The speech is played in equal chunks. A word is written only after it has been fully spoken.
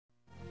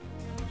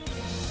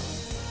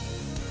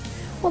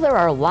Well, there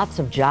are lots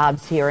of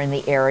jobs here in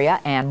the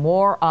area and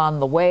more on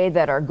the way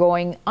that are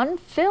going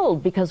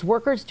unfilled because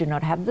workers do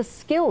not have the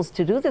skills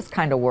to do this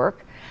kind of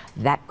work.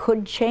 That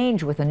could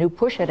change with a new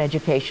push at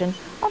education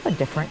of a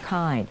different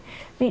kind.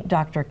 Meet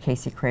Dr.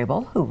 Casey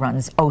Crable, who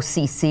runs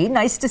OCC.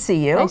 Nice to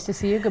see you. Nice to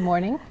see you. Good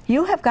morning.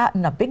 You have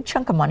gotten a big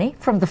chunk of money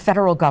from the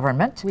federal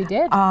government. We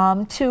did.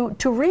 To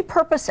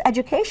repurpose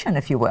education,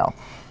 if you will.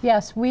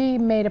 Yes, we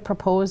made a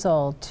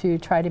proposal to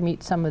try to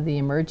meet some of the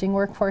emerging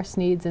workforce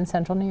needs in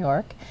Central New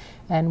York.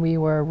 And we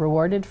were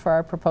rewarded for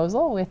our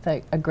proposal with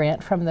a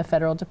grant from the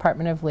Federal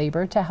Department of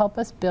Labor to help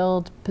us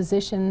build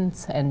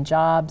positions and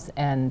jobs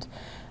and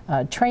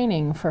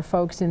training for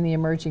folks in the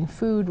emerging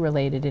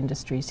food-related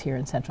industries here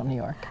in Central New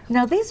York.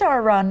 Now, these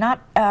are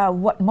not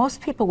what most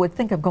people would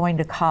think of going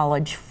to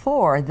college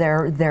for.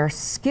 They're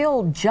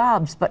skilled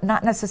jobs, but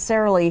not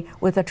necessarily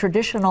with a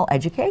traditional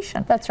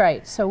education. That's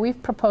right. So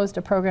we've proposed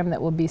a program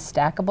that will be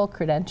stackable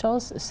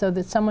credentials so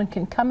that someone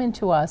can come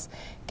into us,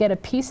 get a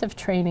piece of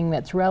training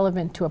that's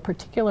relevant to a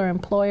particular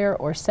employer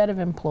or set of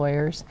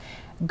employers,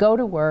 go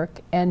to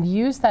work, and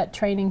use that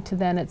training to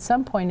then at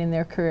some point in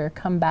their career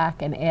come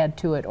back and add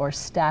to it or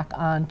stack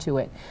on to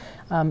it.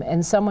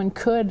 And someone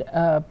could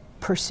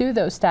pursue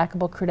those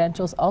stackable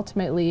credentials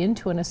ultimately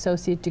into an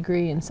associate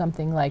degree in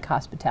something like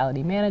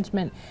hospitality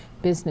management,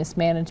 business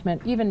management,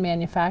 even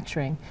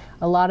manufacturing.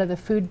 A lot of the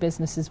food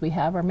businesses we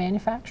have are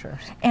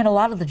manufacturers. And a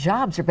lot of the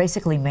jobs are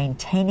basically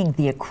maintaining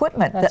the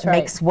equipment that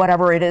makes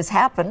whatever it is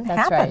happen.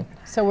 That's right.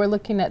 So we're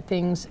looking at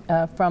things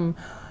from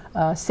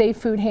safe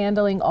food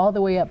handling all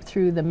the way up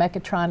through the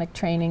mechatronic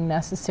training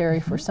necessary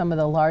for some of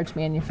the large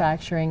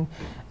manufacturing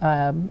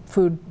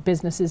food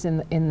businesses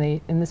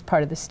in this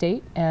part of the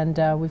state. And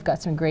we've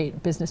got some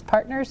great business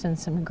partners and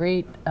some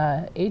great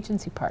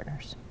agency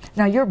partners.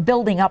 Now, you're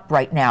building up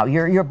right now.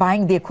 You're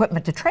buying the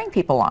equipment to train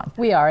people on.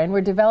 We are, and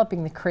we're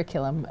developing the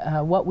curriculum.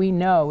 What we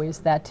know is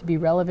that to be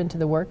relevant to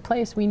the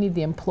workplace, we need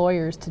the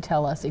employers to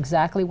tell us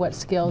exactly what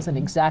skills and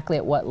exactly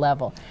at what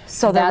level.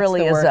 So there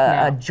really is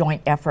a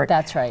joint effort.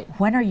 That's right.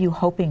 When are you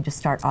hoping to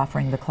start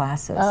offering the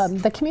classes?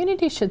 The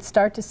community should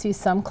start to see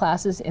some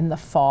classes in the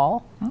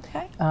fall.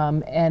 Okay.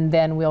 And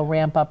then we'll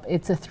ramp up.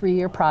 It's a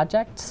 3-year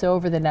project, so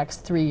over the next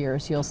 3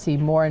 years you'll see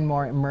more and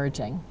more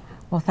emerging.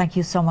 Well, thank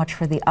you so much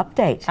for the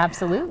update.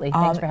 Absolutely.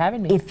 Thanks for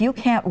having me. If you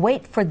can't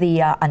wait for the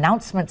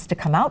announcements to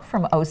come out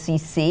from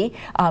OCC,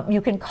 you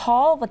can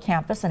call the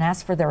campus and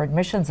ask for their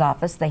admissions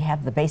office. They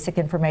have the basic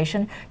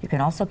information. You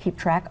can also keep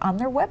track on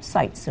their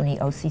website,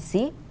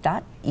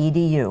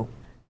 sunyocc.edu.